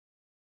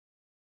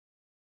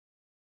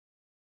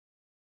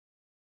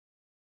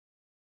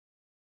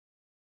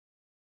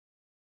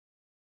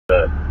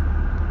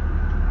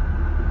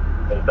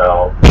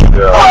então.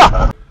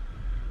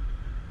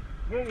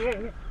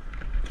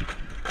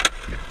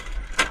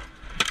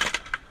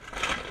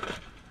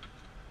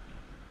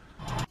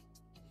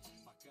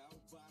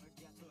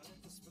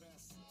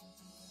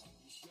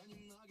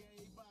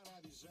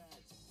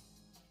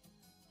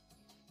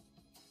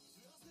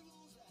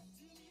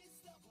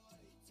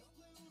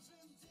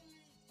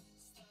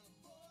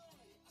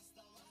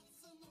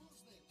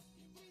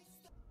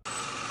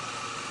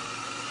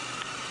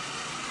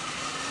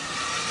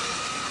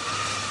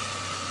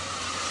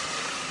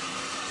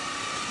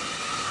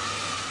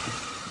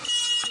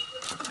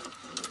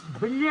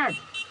 Блять!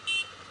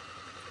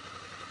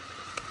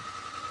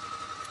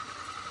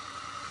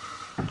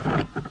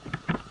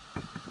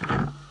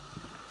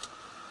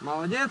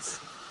 Молодец!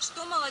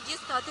 Что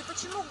молодец-то? А ты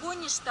почему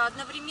гонишь-то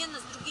одновременно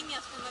с другими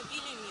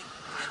автомобилями?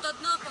 Тут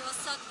одна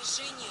полоса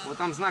движения. Вот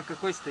там знак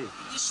какой стоит.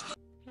 И что?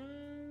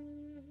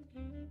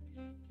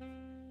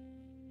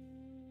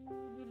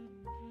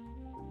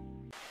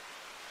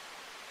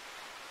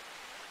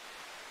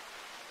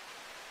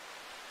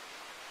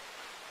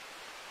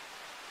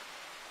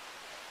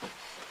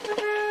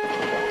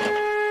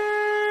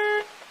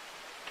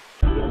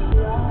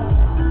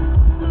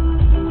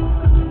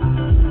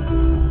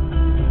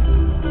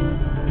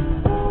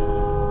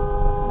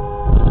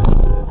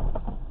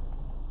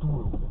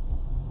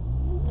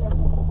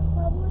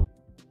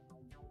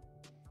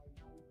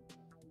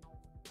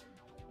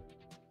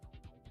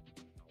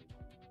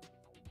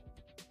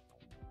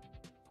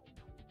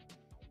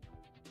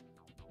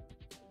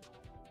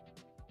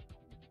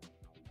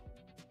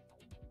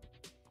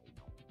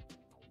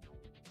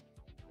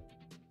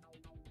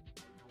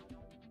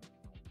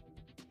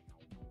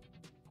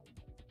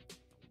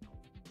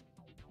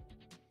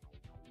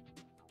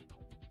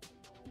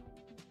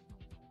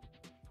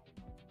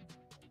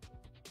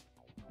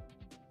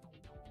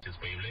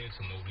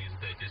 Появляются новые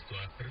издательства.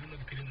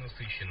 Рынок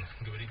перенасыщен,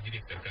 говорит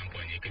директор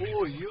компании.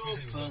 О,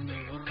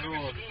 ёбаный в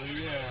рот,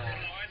 бля.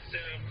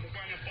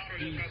 Буквально пару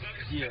лет назад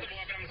Пиздец. это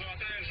была прям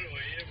золотая жила.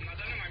 И на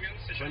данный момент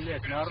сейчас...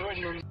 Блять, на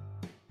ровном...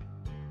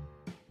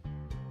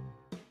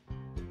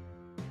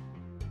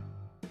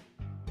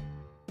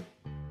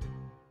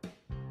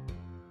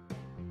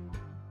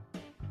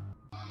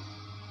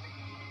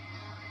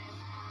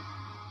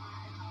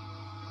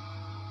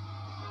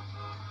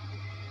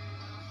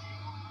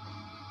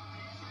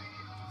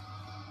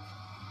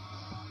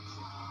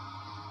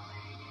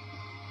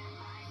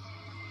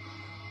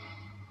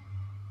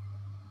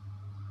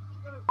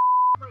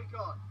 Break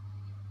on.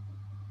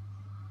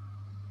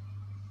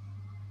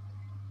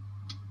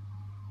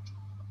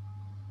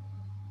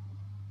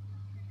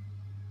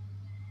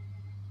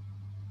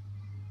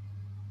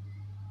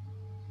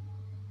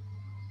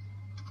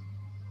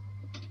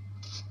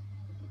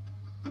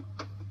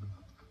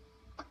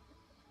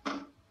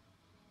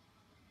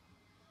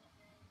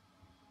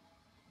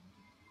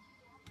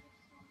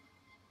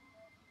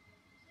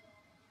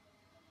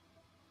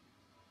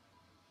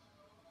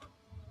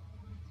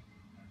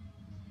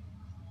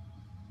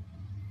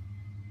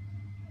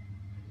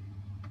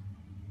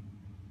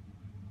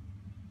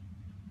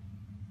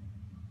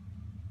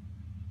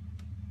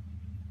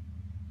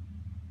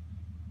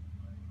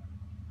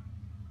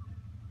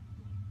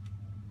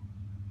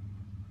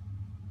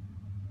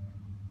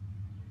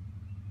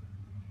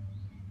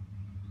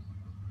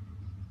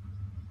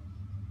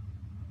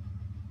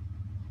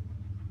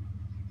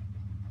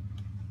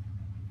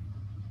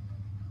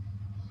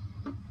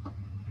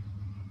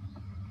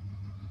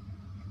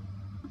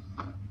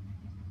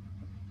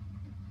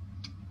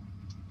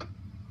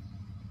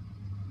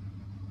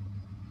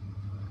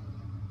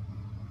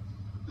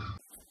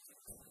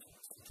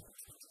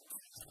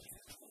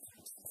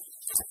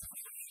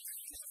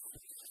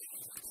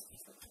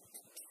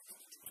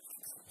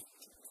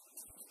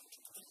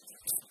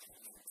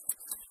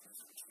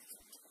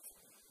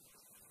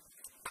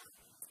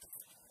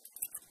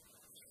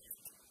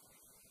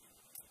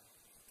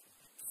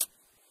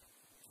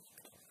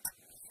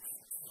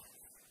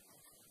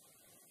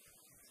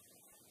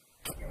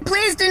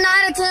 Please do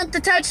not attempt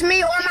to touch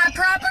me or my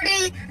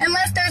property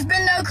unless there's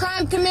been no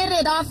crime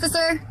committed,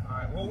 officer.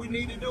 Alright, what we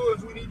need to do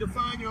is we need to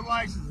find your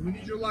license. We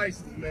need your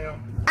license,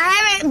 ma'am.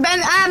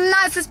 I'm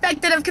not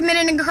suspected of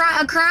committing a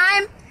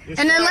crime. Yes,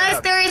 And unless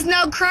ma'am. there is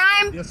no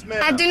crime, Yes,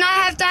 ma'am. I do not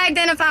have to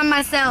identify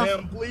myself.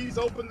 Ma'am, please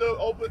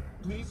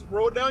please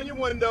roll down your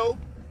window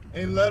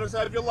and let us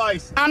have your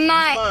license. I'm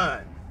not.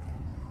 Fine.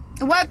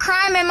 What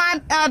crime am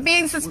I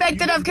being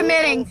suspected of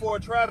committing? For a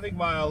traffic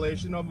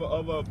violation of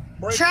a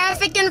break.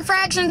 Traffic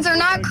infractions are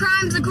not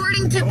crimes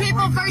according to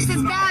People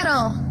versus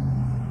Battle.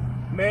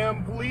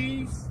 Ma'am,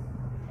 please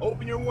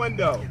open your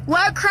window.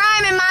 What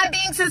crime am I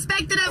being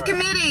suspected of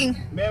committing?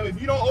 Ma'am,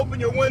 if you don't open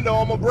your window,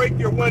 I'm gonna break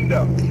your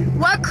window.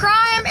 What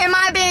crime am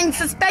I being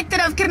suspected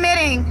of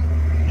committing?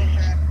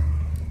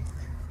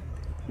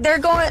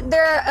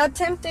 They're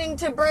attempting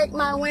to break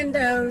my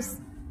windows.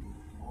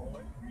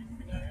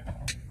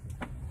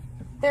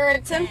 They're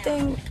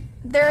attempting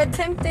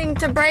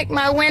to break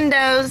my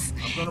windows,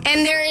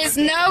 and there is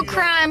no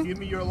crime. Give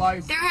me your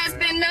license. There has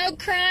been no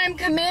crime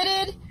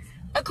committed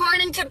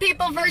According to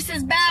People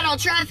versus Battle,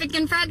 traffic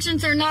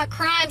infractions are not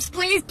crimes.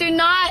 Please do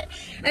not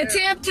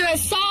attempt to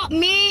assault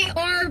me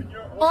or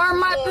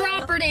my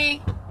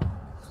property.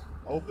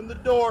 Open the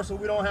door so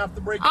we don't have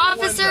to break the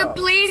Officer, window.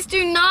 please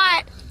do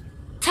not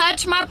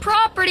touch my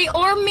property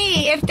or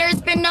me if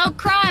there's been no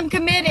crime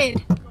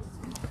committed.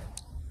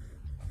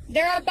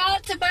 They're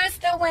about to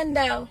bust the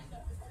window.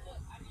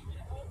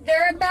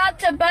 They're about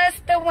to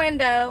bust the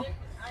window.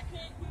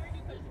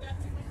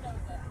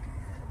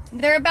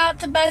 They're about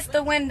to bust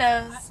the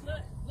windows.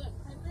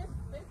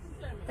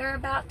 They're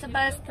about to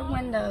bust the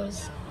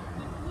windows.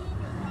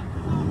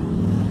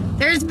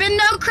 There's been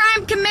no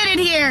crime committed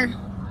here.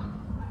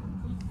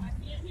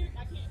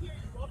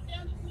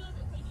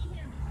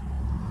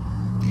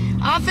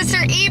 Officer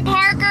E.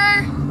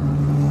 Parker,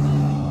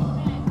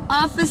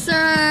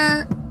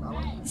 Officer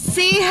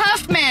C.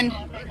 Huffman,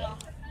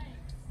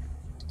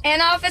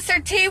 and Officer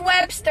T.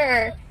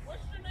 Webster.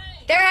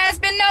 There has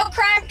been no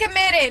crime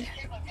committed.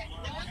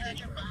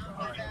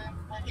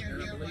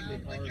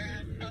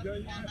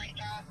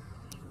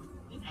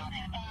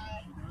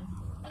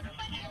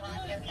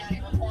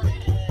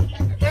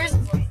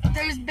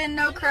 There's been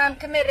no crime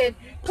committed.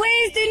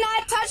 Please do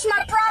not touch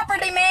my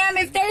property, ma'am,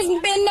 if there's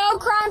been no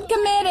crime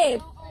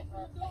committed.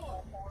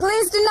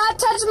 Please do not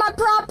touch my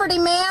property,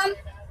 ma'am.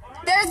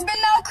 There's been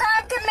no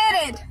crime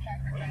committed.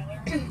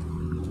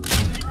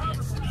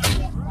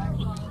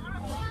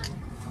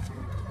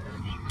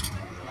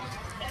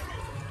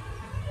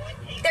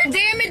 They're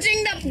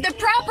damaging the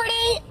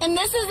property, and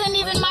this isn't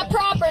even my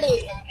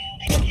property.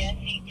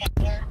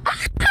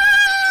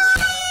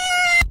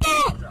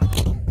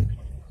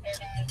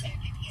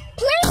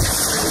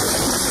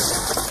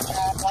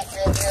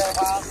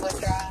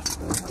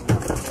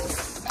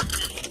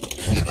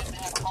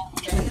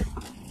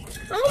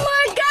 Oh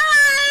my God!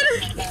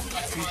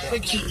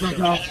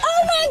 Oh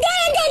my God,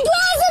 I got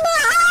glass in my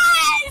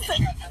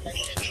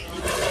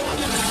eyes!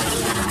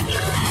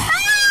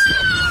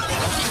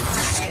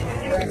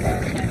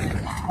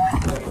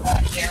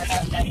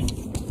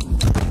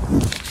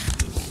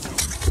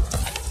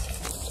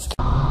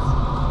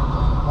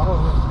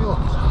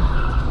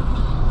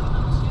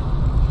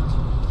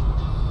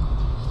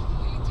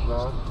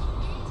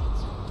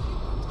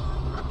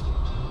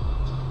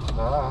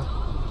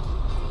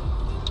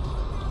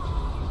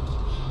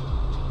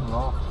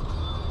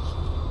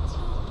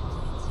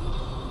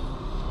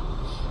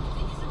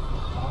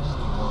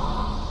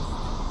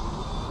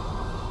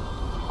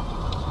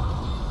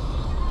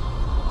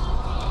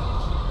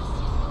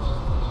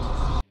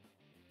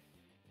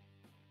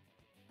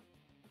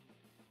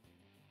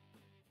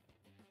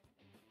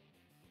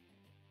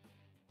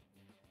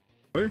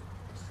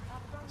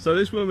 So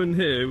this woman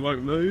here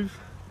won't move,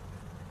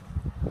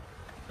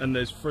 and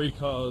there's 3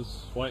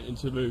 cars waiting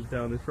to move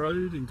down this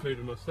road,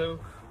 including myself.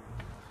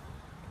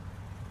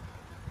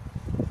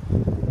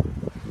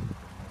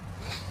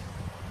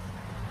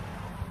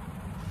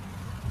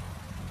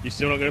 You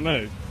still not going to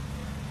move?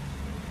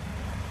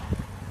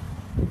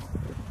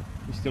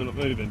 You're still not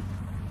moving?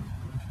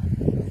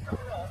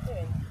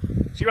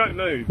 She won't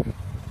move.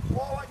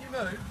 Why won't you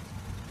move?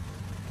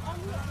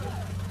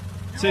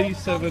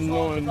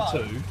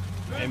 T792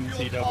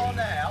 Move your car MTW.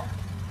 now,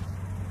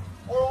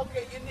 or I'll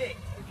get you nicked.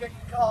 You'll get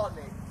your car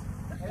nicked.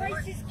 The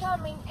police is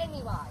coming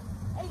anyway.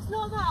 It's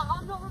not that.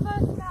 I'm not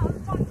reversing out of the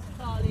taxi,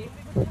 darling,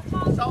 because the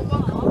car's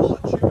Someone can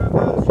watch you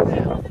reverse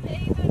now. wasn't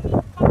even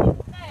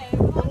fucking there.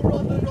 You're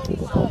on the wrong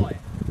side.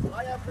 I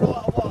have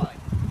right away.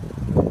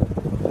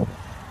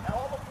 Now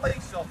I'm a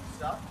police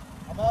officer.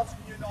 I'm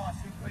asking you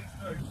nicely, please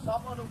move.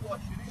 Someone will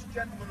watch you. This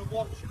gentleman will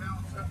watch you out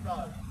on that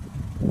road.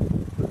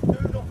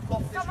 Do not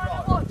block this Someone road.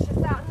 will watch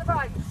us out on the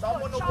road.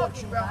 Someone will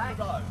watch you out on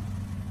the road.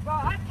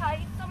 Right, okay.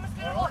 If someone's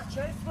going to watch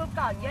us, we'll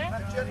go, yeah?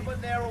 That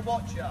gentleman there will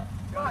watch you.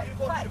 Right, Can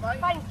you watch you, mate?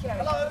 thank you.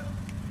 Hello?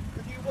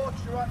 Could you watch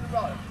you on the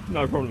road?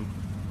 No problem.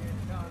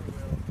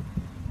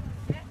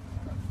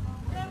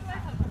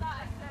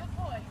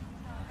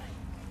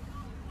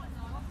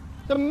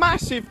 The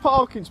massive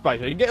parking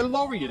space. You get a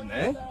lorry in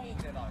there.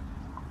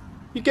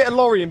 You get a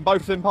lorry in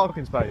both of them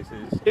parking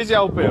spaces. Is the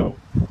old Bill?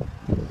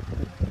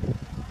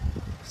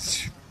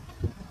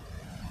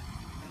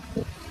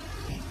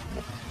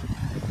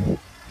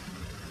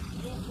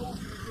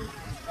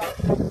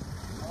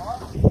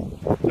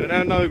 So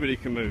now nobody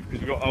can move because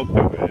we've got old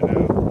Bill here now.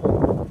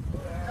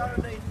 No need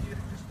for you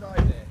to just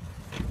stay there.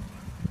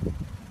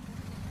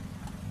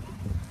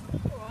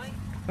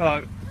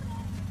 Hello.